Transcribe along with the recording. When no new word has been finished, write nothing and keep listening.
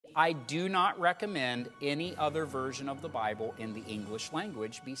I do not recommend any other version of the Bible in the English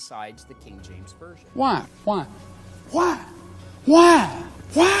language besides the King James Version. Why? Why? Why? Why?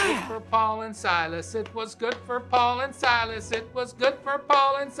 Why? Good for Paul and Silas. It was good for Paul and Silas. It was good for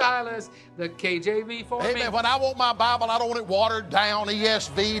Paul and Silas. The KJV for me. Amen. When I want my Bible, I don't want it watered down,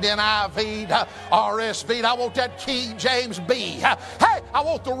 ESV'd, NIV'd, RSV'd. I want that King James B. Hey, I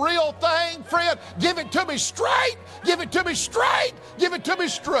want the real thing, friend. Give it to me straight. Give it to me straight. Give it to me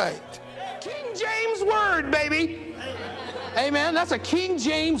straight. King James Word, baby. Amen. That's a King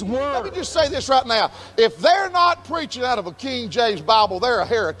James Word. Let me just say this right now. If they're not preaching out of a King James Bible, they're a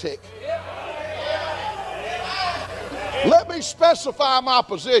heretic. Let me specify my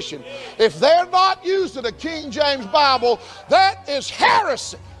position. If they're not using a King James Bible, that is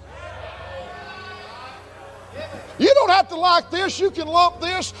heresy. You don't have to like this. You can lump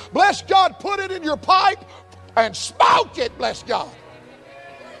this. Bless God, put it in your pipe and smoke it, bless God.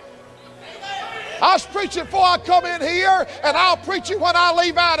 I was preaching before I come in here, and I'll preach it when I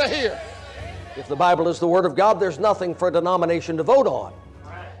leave out of here. If the Bible is the Word of God, there's nothing for a denomination to vote on.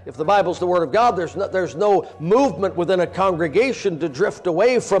 If the Bible's the Word of God, there's no movement within a congregation to drift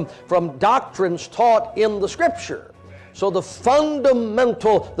away from doctrines taught in the Scripture. So the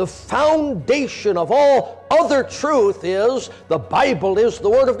fundamental, the foundation of all other truth is the Bible is the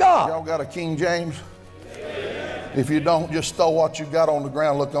Word of God. Y'all got a King James? If you don't, just throw what you got on the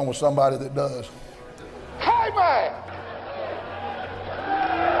ground, look on with somebody that does. Hey, man!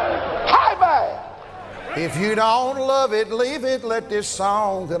 Hey, man! If you don't love it, leave it. Let this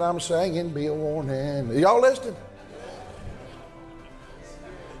song that I'm singing be a warning. Are y'all listening?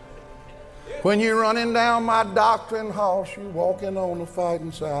 When you're running down my doctrine horse, you're walking on the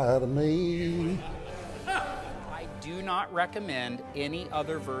fighting side of me. I do not recommend any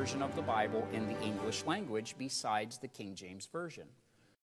other version of the Bible in the English language besides the King James Version.